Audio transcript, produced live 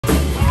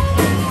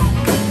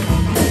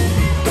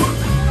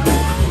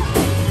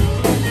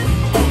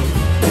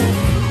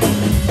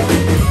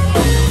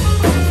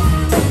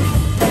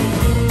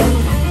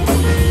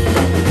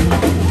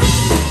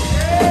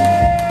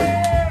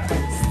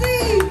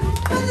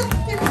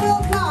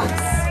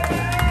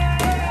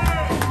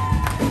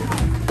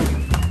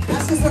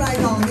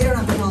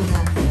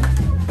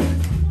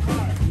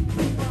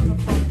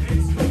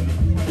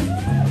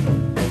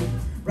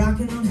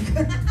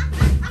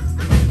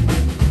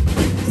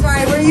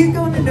keep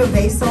going into a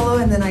bass solo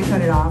and then I cut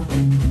it off?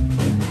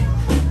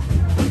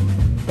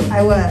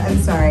 I'm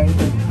sorry.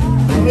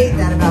 I hate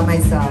that about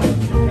myself.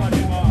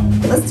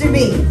 Let's do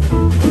me.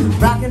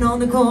 Rocking on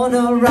the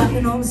corner,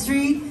 rocking on the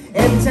street.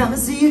 Every time I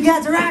see you,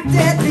 got to rock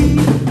that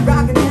beat.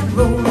 Rocking and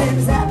rolling,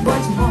 is that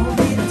what you want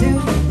me to do?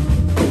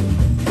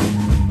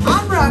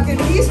 I'm rocking,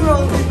 he's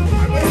rolling.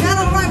 Is that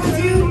all right with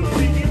you?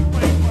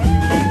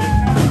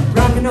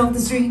 Rocking off the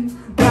street,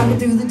 rocking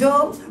through the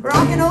door.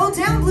 Rocking Old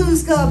Town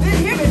Blues Club,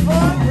 been here before.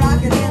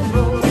 Rocking and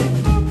rolling.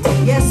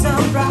 Yes,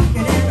 I'm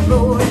rocking and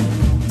rolling.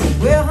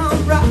 Well,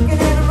 I'm rocking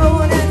and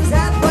rolling. Is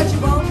that what you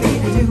want me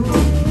to do?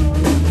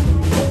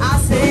 I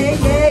say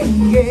yeah,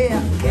 yeah.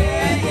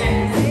 Yeah,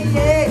 yeah. Say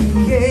yeah,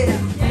 yeah.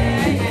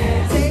 Yeah,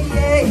 yeah. Say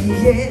yeah,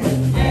 yeah.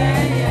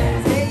 Yeah,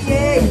 yeah. Say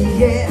yeah, yeah.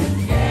 Yeah,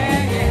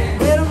 yeah.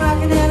 Well, I'm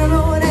rocking and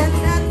rolling.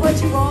 Is that what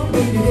you want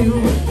me to do?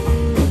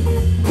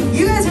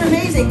 You guys are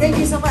amazing. Thank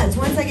you so much.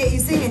 Once I get you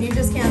singing, you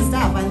just can't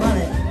stop. I love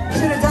it.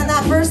 Should have done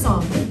that first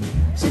song.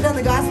 Should have done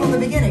the gospel in the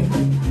beginning.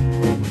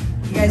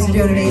 You guys are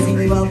doing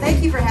amazingly well.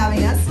 Thank you for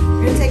having us.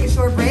 We're going to take a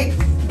short break.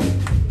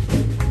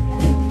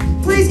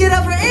 Please get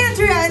up for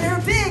Andrea and her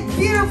big,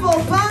 beautiful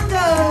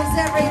bongos,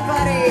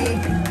 everybody.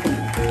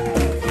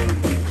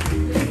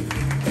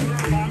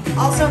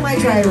 Also my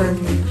driver.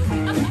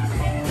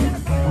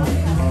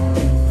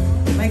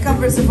 My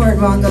comfort support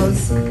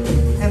bongos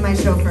and my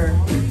chauffeur.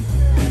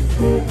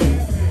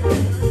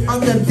 On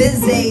the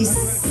biz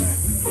ace.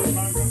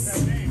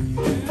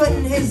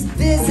 Putting his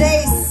biz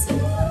ace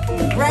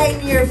right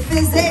in your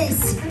fizz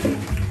ace.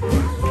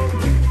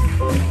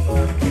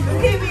 Who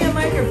gave me a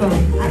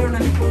microphone? I don't know.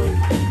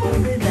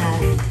 Who did that?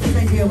 Whose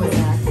idea was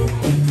that?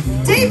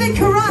 David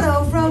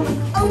Carano from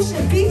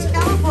Ocean Beach,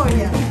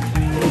 California.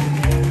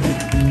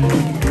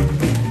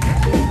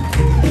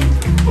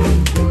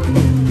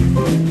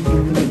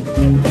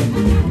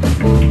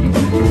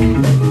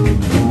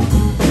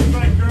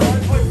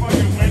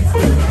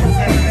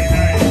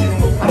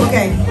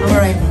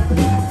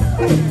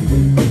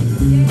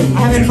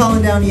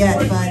 Fallen down yet,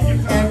 but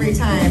every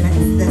time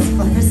it's this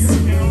close.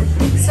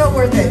 So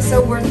worth it,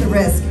 so worth the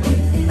risk.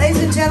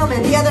 Ladies and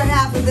gentlemen, the other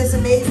half of this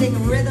amazing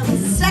rhythm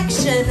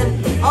section,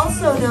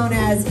 also known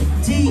as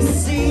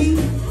DC,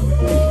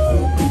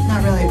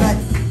 not really, but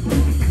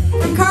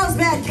from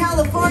Carlsbad,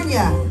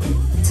 California.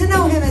 To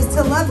know him is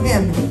to love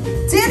him.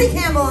 Danny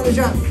Campbell on the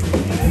drums.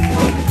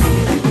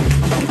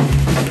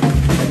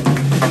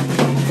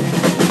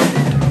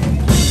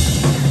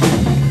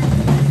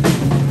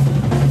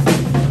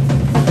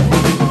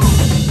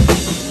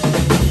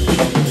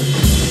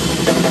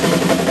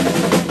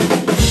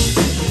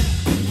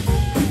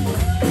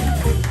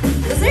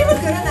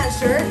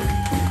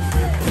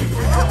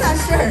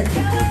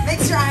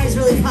 Makes your eyes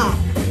really pop.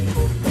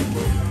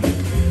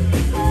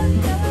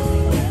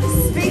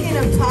 Speaking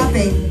of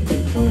popping,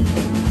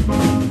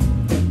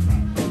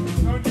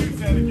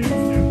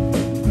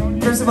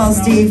 first of all,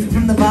 Steve,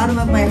 from the bottom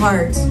of my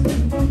heart,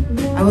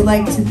 I would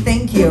like to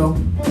thank you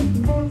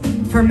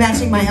for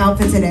matching my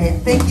outfit today.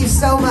 Thank you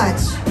so much.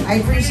 I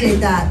appreciate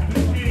that.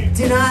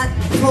 Do not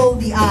pull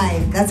the eye.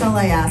 That's all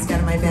I ask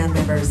out of my band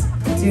members.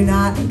 Do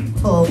not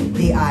pull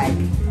the eye.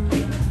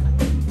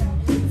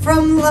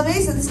 From La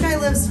Mesa, this guy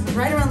lives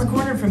right around the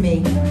corner from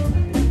me.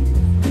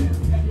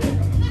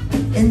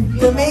 In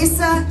La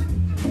Mesa,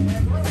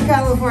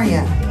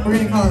 California. We're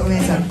gonna call it La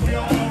Mesa.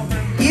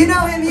 You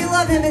know him, you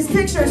love him. His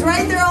picture's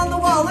right there on the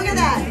wall. Look at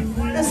that.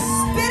 The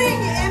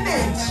spitting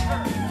image.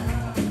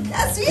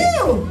 That's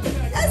you.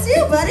 That's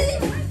you, buddy.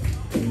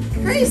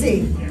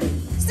 Crazy.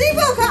 Steve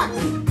Wilcox.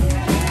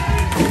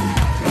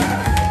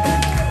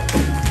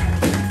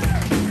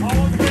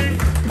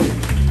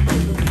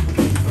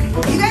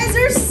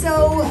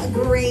 So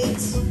great.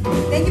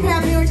 Thank you for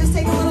having me. We're just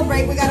taking a little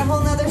break. We got a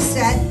whole nother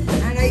set.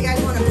 I know you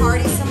guys want to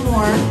party some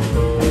more,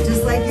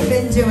 just like you've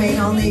been doing,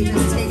 only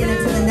just taking it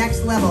to the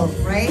next level,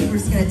 right? We're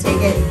just going to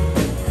take it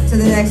to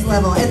the next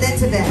level. And then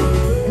to bed.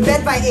 In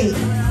bed by 8.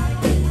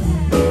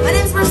 My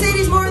name's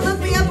Mercedes Moore. Look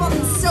me up on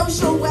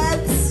social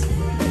webs.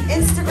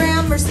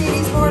 Instagram,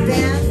 Mercedes Moore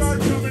Band.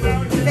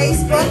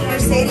 Facebook,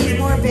 Mercedes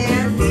Moore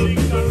Band.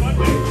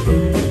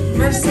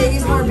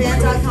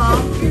 MercedesMooreBand.com.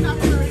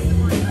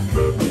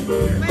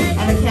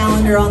 A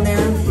calendar on there.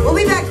 We'll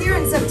be back here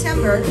in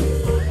September.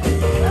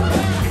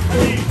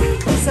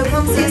 So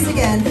come see us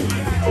again.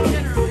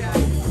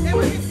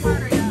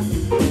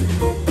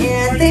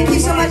 And thank you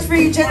so much for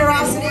your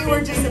generosity.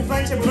 We're just a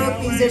bunch of broke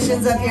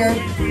musicians up here.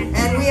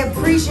 And we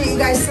appreciate you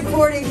guys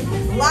supporting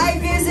live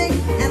music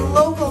and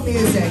local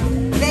music.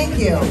 Thank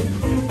you.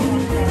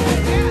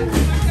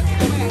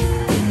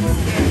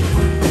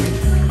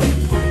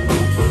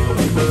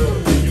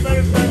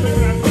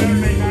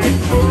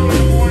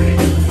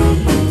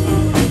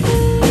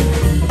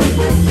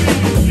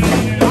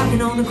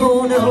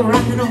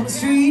 Rocking on the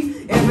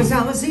street. Every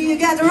time I see you,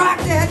 got to rock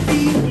that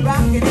beat.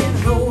 Rocking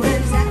and rolling,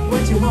 is that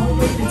what you want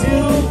me to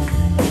do?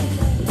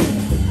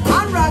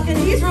 I'm rocking,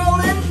 he's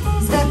rolling.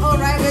 Is that all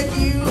right with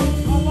you?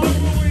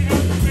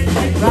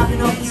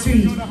 Rocking off the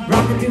street,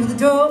 rocking through the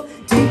door.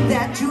 Take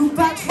that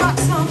jukebox, rock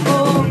some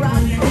more.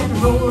 Rocking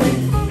and rolling.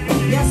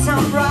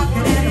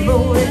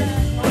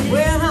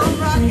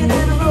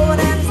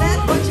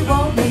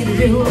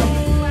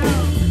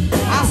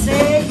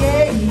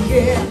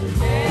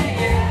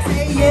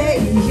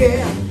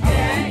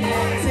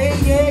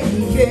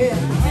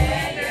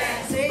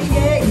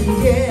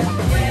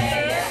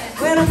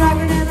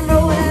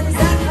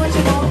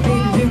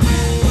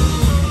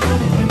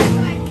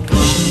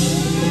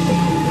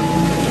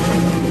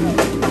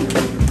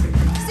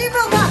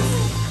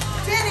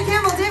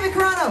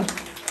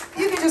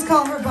 just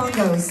call her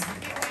bongos.